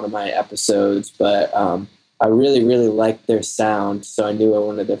semester for one of my episodes, but I really, really liked their sound, so I knew I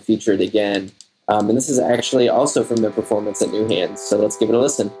wanted to feature it again. And this is actually also from their performance at New Hands, so let's give it a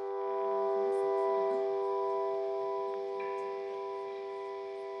listen.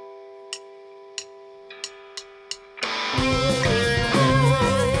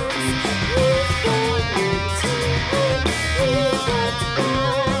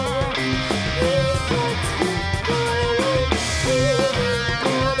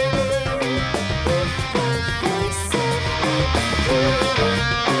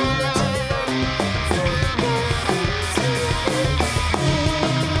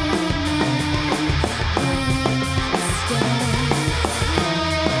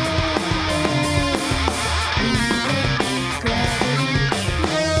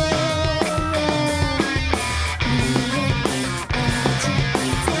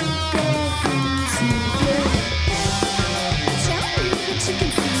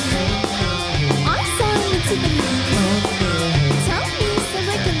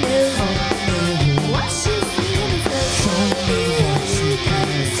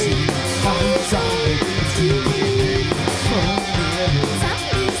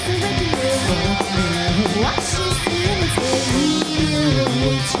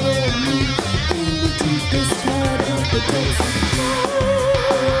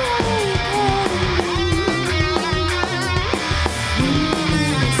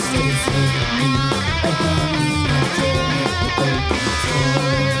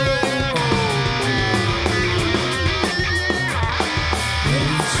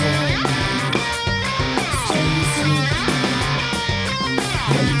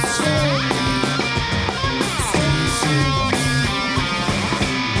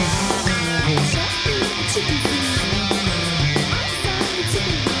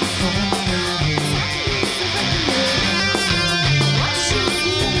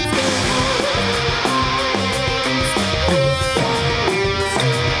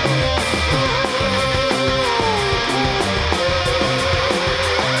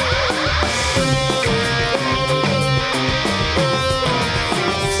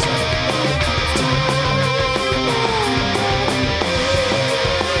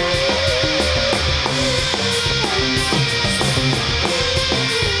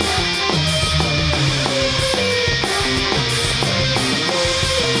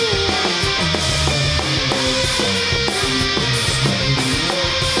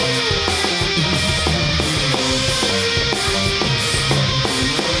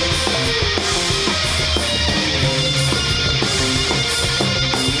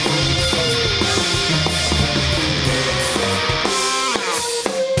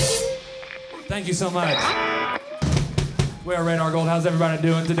 you so much. We are Radar Gold. How's everybody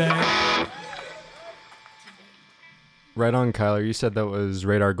doing today? Right on, Kyler. You said that was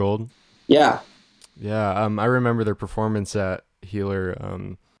Radar Gold? Yeah. Yeah, I remember their performance at Healer.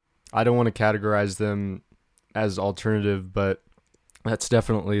 I don't want to categorize them as alternative, but that's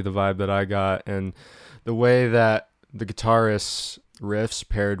definitely the vibe that I got. And the way that the guitarist's riffs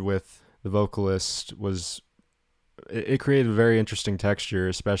paired with the vocalist it created a very interesting texture,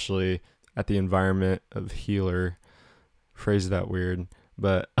 especially at the environment of Healer. Phrase that weird,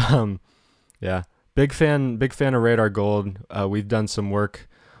 but yeah, big fan of Radar Gold. We've done some work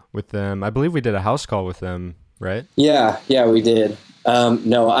with them. I believe we did a house call with them, right? Yeah, we did.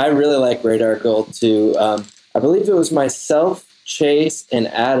 No, I really like Radar Gold too. I believe it was myself, Chase, and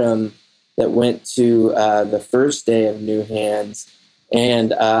Adam that went to the first day of New Hands.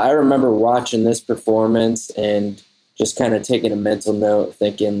 And I remember watching this performance and just kind of taking a mental note,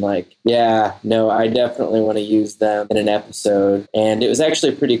 thinking like, yeah, no, I definitely want to use them in an episode. And it was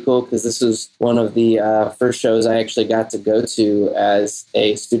actually pretty cool because this was one of the first shows I actually got to go to as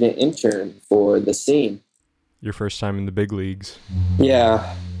a student intern for the scene. Your first time in the big leagues.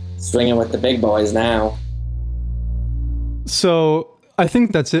 Yeah, swinging with the big boys now. So I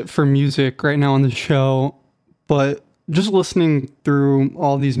think that's it for music right now on the show, but just listening through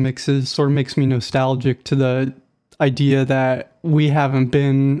all these mixes sort of makes me nostalgic to the idea that we haven't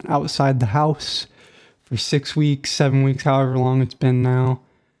been outside the house for 6 weeks, 7 weeks, however long it's been now.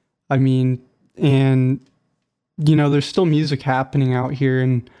 I mean, and, you know, there's still music happening out here,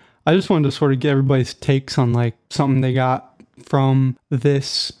 and I just wanted to sort of get everybody's takes on, like, something they got from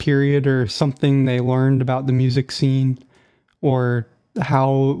this period or something they learned about the music scene or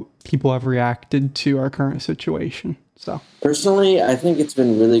how people have reacted to our current situation. So personally, I think it's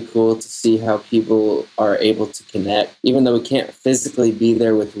been really cool to see how people are able to connect. Even though we can't physically be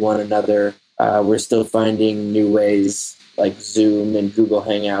there with one another, we're still finding new ways like Zoom and Google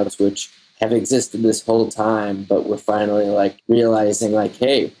Hangouts, which have existed this whole time, but we're finally like realizing like,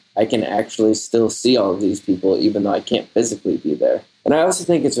 hey, I can actually still see all of these people, even though I can't physically be there. And I also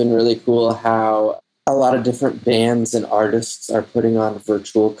think it's been really cool how a lot of different bands and artists are putting on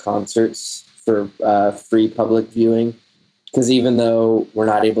virtual concerts for free public viewing, because even though we're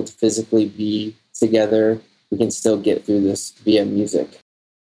not able to physically be together, we can still get through this via music.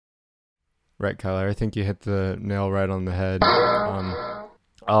 Right, Kyler. I think you hit the nail right on the head.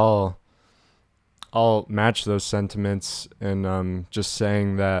 I'll match those sentiments and just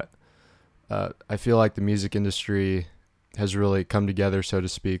saying that I feel like the music industry has really come together, so to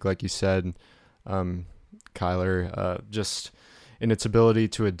speak, like you said, Kyler, just in its ability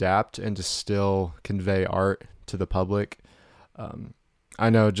to adapt and to still convey art to the public. I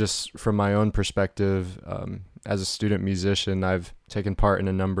know just from my own perspective, as a student musician, I've taken part in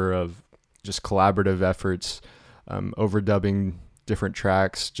a number of just collaborative efforts, overdubbing different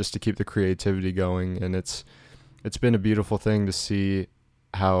tracks just to keep the creativity going. And it's been a beautiful thing to see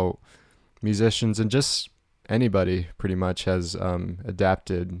how musicians and just anybody pretty much has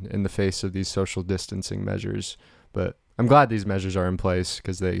adapted in the face of these social distancing measures. But I'm glad these measures are in place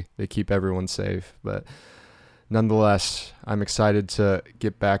because they keep everyone safe. But nonetheless, I'm excited to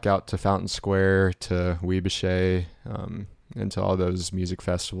get back out to Fountain Square, to Weebushay, and to all those music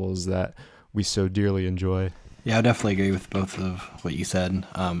festivals that we so dearly enjoy. Yeah, I definitely agree with both of what you said.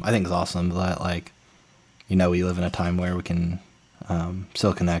 I think it's awesome that, like, you know, we live in a time where we can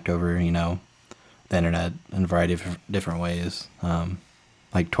still connect over, you know, the internet in a variety of different ways.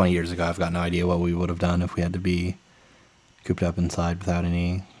 Like 20 years ago, I've got no idea what we would have done if we had to be cooped up inside without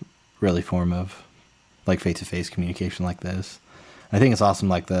any really form of like face-to-face communication like this. I think it's awesome,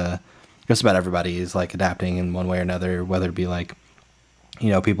 like just about everybody is like adapting in one way or another, whether it be like, you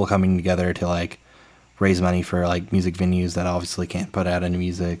know, people coming together to like raise money for like music venues that obviously can't put out any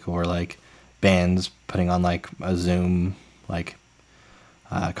music, or like bands putting on like a Zoom like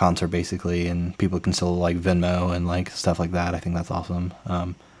concert basically, and people can still like Venmo and like stuff like that. I think that's awesome.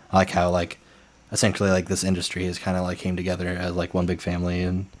 I like how like essentially like this industry has kind of like came together as like one big family,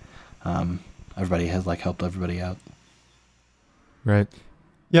 and everybody has like helped everybody out. Right.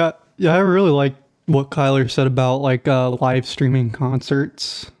 Yeah, I really like what Kyler said about like live streaming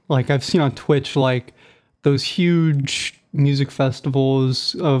concerts. Like I've seen on Twitch like those huge music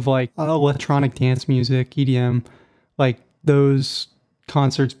festivals of like electronic dance music, EDM, like those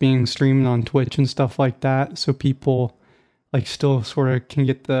concerts being streamed on Twitch and stuff like that, so people like still sort of can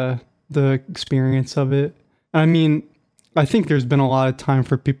get the experience of it. I mean, I think there's been a lot of time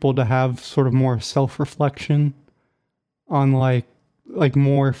for people to have sort of more self-reflection on like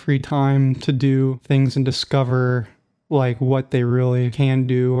more free time to do things and discover like what they really can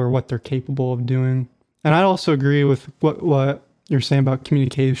do or what they're capable of doing. And I also agree with what you're saying about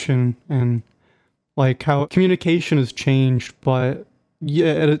communication and like how communication has changed, but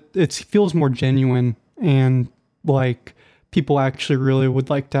yeah, it feels more genuine, and like people actually really would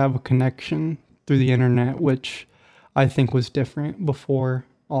like to have a connection through the internet, which I think was different before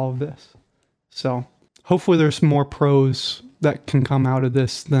all of this. So hopefully there's more pros that can come out of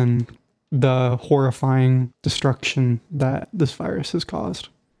this than the horrifying destruction that this virus has caused.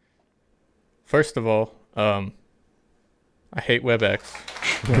 First of all, I hate WebEx.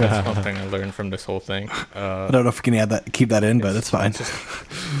 That's one thing I learned from this whole thing. I don't know if we can keep that in, but it's fine.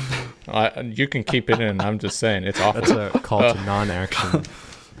 You can keep it in. I'm just saying it's awful. That's a call to non-action.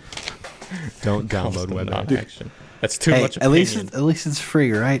 Don't download WebEx. That's too much opinion. At least it's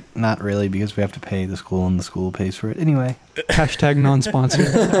free, right? Not really, because we have to pay the school, and the school pays for it anyway. Hashtag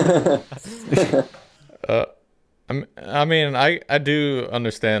non-sponsor. I mean, I do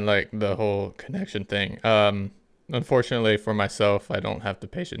understand like the whole connection thing. Unfortunately for myself, I don't have the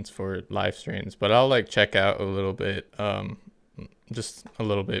patience for live streams, but I'll like check out a little bit, just a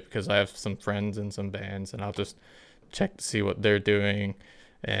little bit, because I have some friends in some bands, and I'll just check to see what they're doing.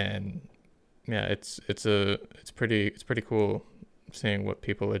 And yeah, it's pretty cool seeing what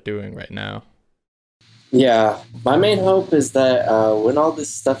people are doing right now. Yeah, my main hope is that when all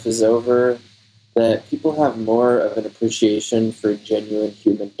this stuff is over, that people have more of an appreciation for genuine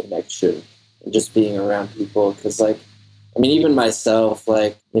human connection and just being around people. Because, like, I mean, even myself,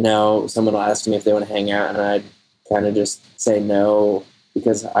 like, you know, someone will ask me if they want to hang out, and I'd kind of just say no,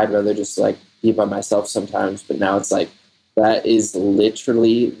 because I'd rather just, like, be by myself sometimes. But now it's like, that is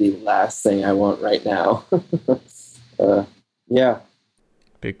literally the last thing I want right now. Yeah.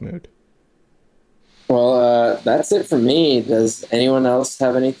 Big mood. Well, that's it for me. Does anyone else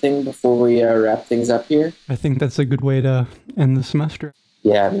have anything before we wrap things up here? I think that's a good way to end the semester.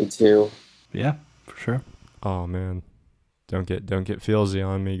 Yeah, me too. Yeah, for sure. Oh man, don't get feelsy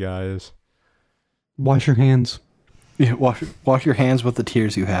on me, guys. Wash your hands. Yeah, wash your hands with the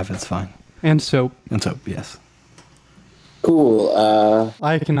tears you have. It's fine. And soap. And soap, yes. Cool.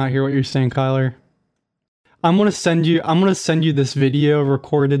 I cannot hear what you're saying, Kyler. I'm gonna send you this video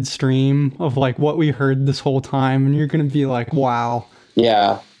recorded stream of like what we heard this whole time, and you're gonna be like, wow.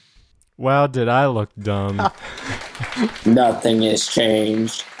 Yeah. Wow, did I look dumb? Nothing has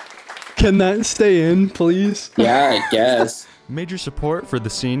changed. Can that stay in, please? Yeah, I guess. Major support for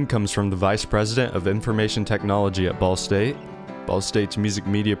the scene comes from the Vice President of Information Technology at Ball State, Ball State's music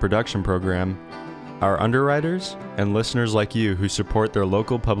media production program, our underwriters, and listeners like you who support their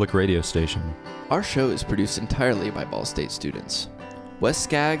local public radio station. Our show is produced entirely by Ball State students. Wes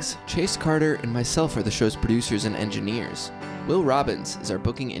Skaggs, Chase Carter, and myself are the show's producers and engineers. Will Robbins is our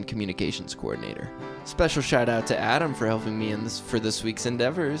booking and communications coordinator. Special shout out to Adam for helping me for this week's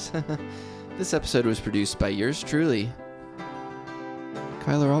endeavors. This episode was produced by yours truly,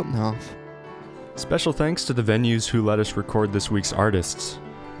 Kyler Altenhoff. Special thanks to the venues who let us record this week's artists.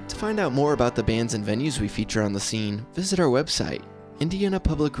 To find out more about the bands and venues we feature on The Scene, visit our website,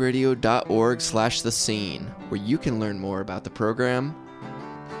 indianapublicradio.org/the scene, where you can learn more about the program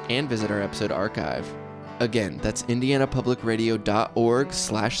and visit our episode archive. Again, that's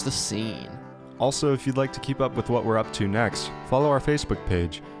indianapublicradio.org/the scene. Also, if you'd like to keep up with what we're up to next, follow our Facebook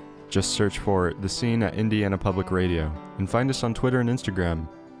page. Just search for The Scene at Indiana Public Radio, and find us on Twitter and Instagram.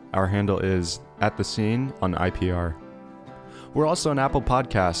 Our handle is @thescene on IPR. We're also on Apple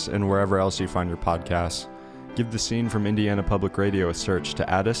Podcasts and wherever else you find your podcasts. Give The Scene from Indiana Public Radio a search to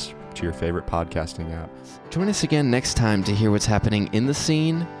add us to your favorite podcasting app. Join us again next time to hear what's happening in the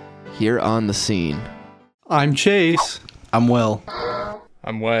scene, here on The Scene. I'm Chase. I'm Will.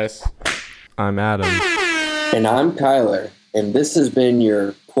 I'm Wes. I'm Adam. And I'm Kyler. And this has been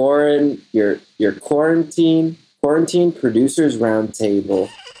your quarantine producers roundtable.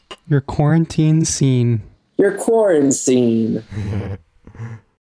 Your quarantine scene. Your quarantine.